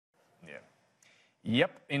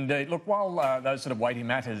Yep, indeed. Look, while those sort of weighty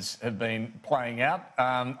matters have been playing out,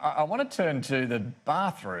 I want to turn to the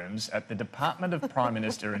bathrooms at the Department of Prime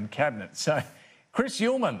Minister and Cabinet. So, Chris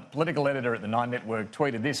Uhlmann, political editor at the Nine Network,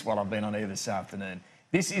 tweeted this while I've been on air this afternoon.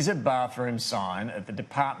 This is a bathroom sign at the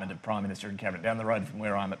Department of Prime Minister and Cabinet, down the road from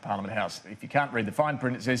where I'm at Parliament House. If you can't read the fine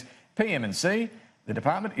print, it says, PM&C, the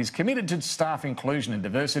department is committed to staff inclusion and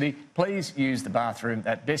diversity. Please use the bathroom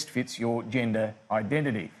that best fits your gender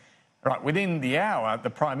identity. Right, within the hour, the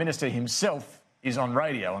Prime Minister himself is on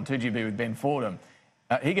radio on 2GB with Ben Fordham.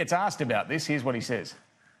 He gets asked about this. Here's what he says.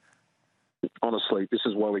 Honestly, this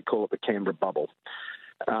is why we call it the Canberra bubble.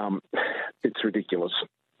 It's ridiculous.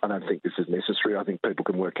 I don't think this is necessary. I think people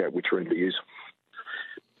can work out which room to use.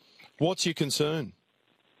 What's your concern?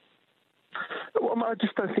 Well, I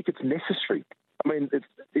just don't think it's necessary. I mean,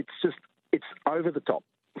 it's over the top.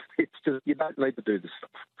 It's just, you don't need to do this stuff.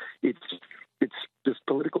 It's just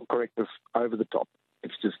political correctness over the top.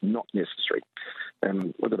 It's just not necessary.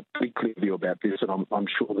 And we've got a pretty clear view about this, and I'm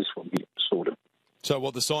sure this will be sorted. So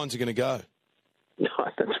what, the signs are going to go? No,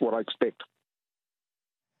 that's what I expect.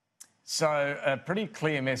 So a pretty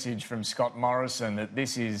clear message from Scott Morrison that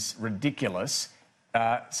this is ridiculous.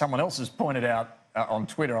 Someone else has pointed out on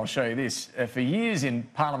Twitter, I'll show you this, for years in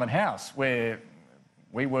Parliament House, where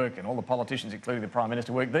we work and all the politicians, including the Prime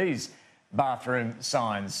Minister, work, these bathroom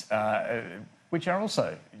signs, which are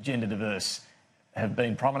also gender diverse, have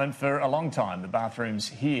been prominent for a long time. The bathrooms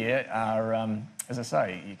here are, as I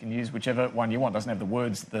say, you can use whichever one you want. It doesn't have the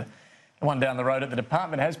words that the one down the road at the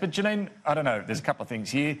department has. But Janine, I don't know, there's a couple of things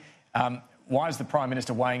here. Why is the Prime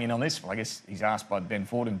Minister weighing in on this? Well, I guess he's asked by Ben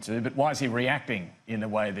Fordham to, but why is he reacting in the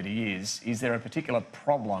way that he is? Is there a particular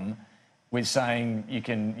problem with saying you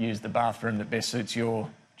can use the bathroom that best suits your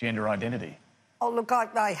gender identity? Oh, look,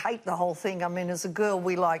 I hate the whole thing. I mean, as a girl,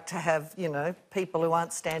 we like to have, you know, people who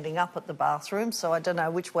aren't standing up at the bathroom, so I don't know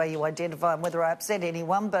which way you identify and whether I upset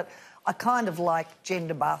anyone, but I kind of like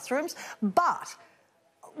gender bathrooms. But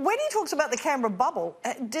when he talks about the Canberra bubble,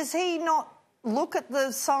 does he not look at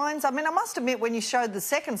the signs? I mean, I must admit, when you showed the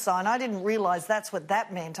second sign, I didn't realise that's what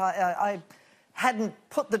that meant. I hadn't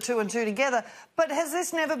put the two and two together. But has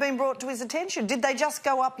this never been brought to his attention? Did they just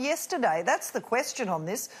go up yesterday? That's the question on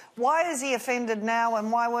this. Why is he offended now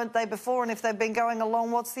and why weren't they before? And if they've been going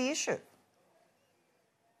along, what's the issue?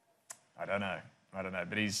 I don't know.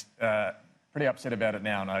 But he's pretty upset about it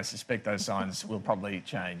now, and I suspect those signs will probably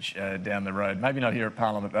change down the road. Maybe not here at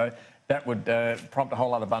Parliament, though. That would prompt a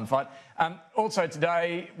whole other bun fight. Also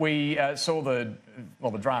today, we saw the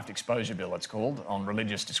draft exposure bill, it's called, on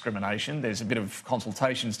religious discrimination. There's a bit of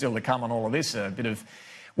consultation still to come on all of this, a bit of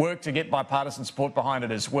work to get bipartisan support behind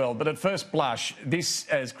it as well. But at first blush, this,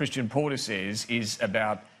 as Christian Porter says, is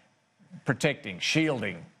about protecting,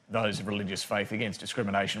 shielding those of religious faith against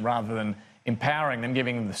discrimination rather than empowering them,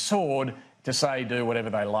 giving them the sword to say do whatever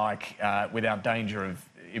they like without danger of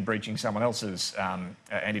breaching someone else's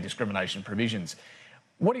anti-discrimination provisions.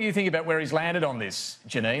 What do you think about where he's landed on this,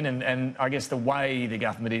 Janine, and I guess the way the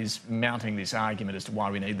government is mounting this argument as to why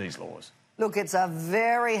we need these laws? Look, it's a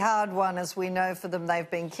very hard one, as we know, for them. They've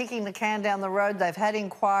been kicking the can down the road. They've had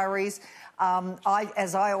inquiries.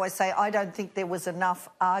 As I always say, I don't think there was enough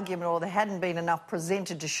argument or there hadn't been enough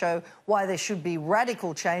presented to show why there should be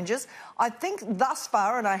radical changes. I think thus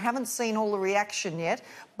far, and I haven't seen all the reaction yet,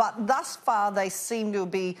 but thus far they seem to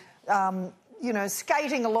be, you know,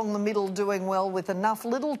 skating along the middle, doing well with enough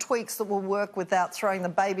little tweaks that will work without throwing the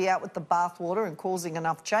baby out with the bathwater and causing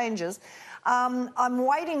enough changes. I'm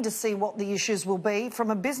waiting to see what the issues will be. From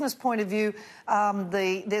a business point of view,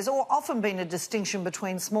 there's often been a distinction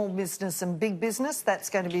between small business and big business. That's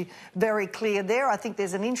going to be very clear there. I think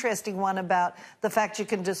there's an interesting one about the fact you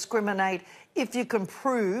can discriminate if you can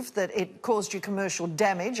prove that it caused you commercial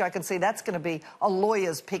damage. I can see that's going to be a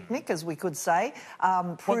lawyer's picnic, as we could say.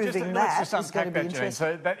 Proving that is going to be interesting.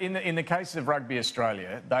 So that in the case of Rugby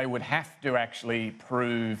Australia, they would have to actually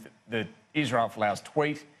prove that Israel Folau's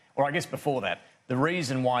tweet, or I guess before that, the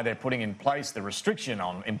reason why they're putting in place the restriction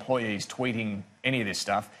on employees tweeting any of this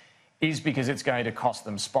stuff is because it's going to cost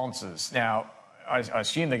them sponsors. Now, I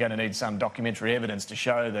assume they're going to need some documentary evidence to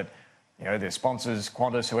show that, you know, their sponsors,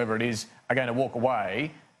 Qantas, whoever it is, are going to walk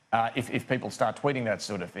away if people start tweeting that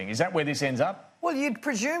sort of thing. Is that where this ends up? Well, you'd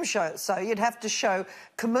presume so. You'd have to show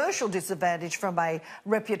commercial disadvantage from a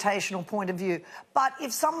reputational point of view. But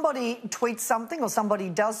if somebody tweets something or somebody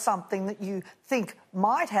does something that you think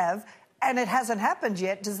might have, and it hasn't happened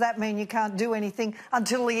yet, does that mean you can't do anything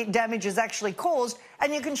until the damage is actually caused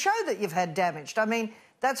and you can show that you've had damage? I mean,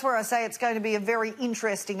 that's where I say it's going to be a very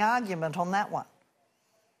interesting argument on that one.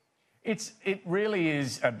 It really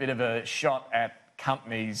is a bit of a shot at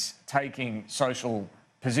companies taking social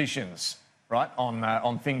positions, right,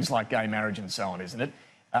 on things like gay marriage and so on, isn't it?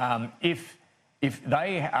 If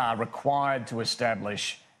they are required to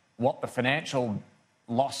establish what the financial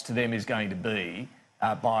loss to them is going to be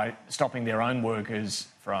by stopping their own workers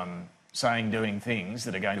from saying, doing things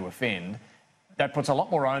that are going to offend, that puts a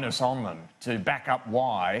lot more onus on them to back up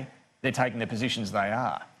why they're taking the positions they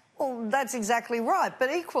are. Well, that's exactly right.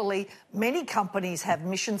 But equally, many companies have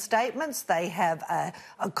mission statements. They have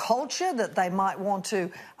a culture that they might want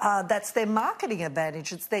to... that's their marketing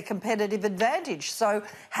advantage. It's their competitive advantage. So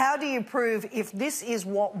how do you prove if this is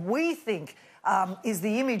what we think is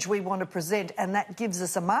the image we want to present and that gives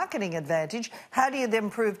us a marketing advantage, how do you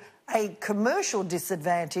then prove a commercial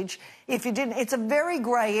disadvantage if you didn't? It's a very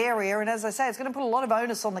grey area, and as I say, it's going to put a lot of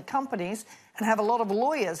onus on the companies and have a lot of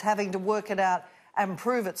lawyers having to work it out and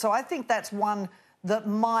prove it. So I think that's one that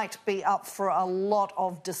might be up for a lot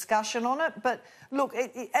of discussion on it. But look,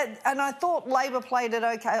 and I thought Labor played it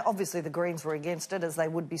okay. Obviously the Greens were against it, as they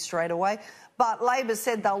would be straight away. But Labor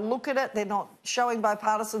said they'll look at it. They're not showing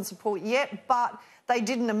bipartisan support yet, but they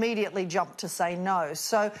didn't immediately jump to say no.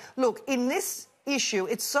 So look, in this issue,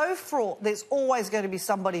 it's so fraught, there's always going to be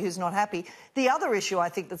somebody who's not happy. The other issue I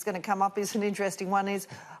think that's going to come up is an interesting one, is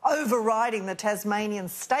overriding the Tasmanian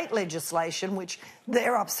state legislation, which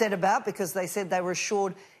they're upset about because they said they were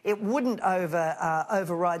assured it wouldn't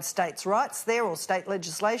override states' rights there or state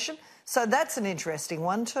legislation. So that's an interesting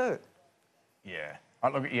one too. Yeah.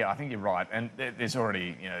 Look, yeah, I think you're right, and there's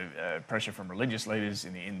already, pressure from religious leaders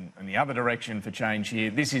in the other direction for change here.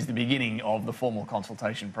 This is the beginning of the formal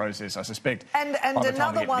consultation process, I suspect. And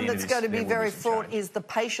another one that's going to be very fraught is the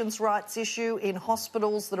patients' rights issue in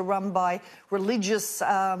hospitals that are run by religious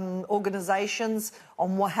organisations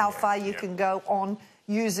on how far you can go on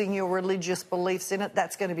using your religious beliefs in it.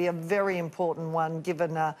 That's going to be a very important one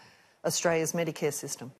given Australia's Medicare system.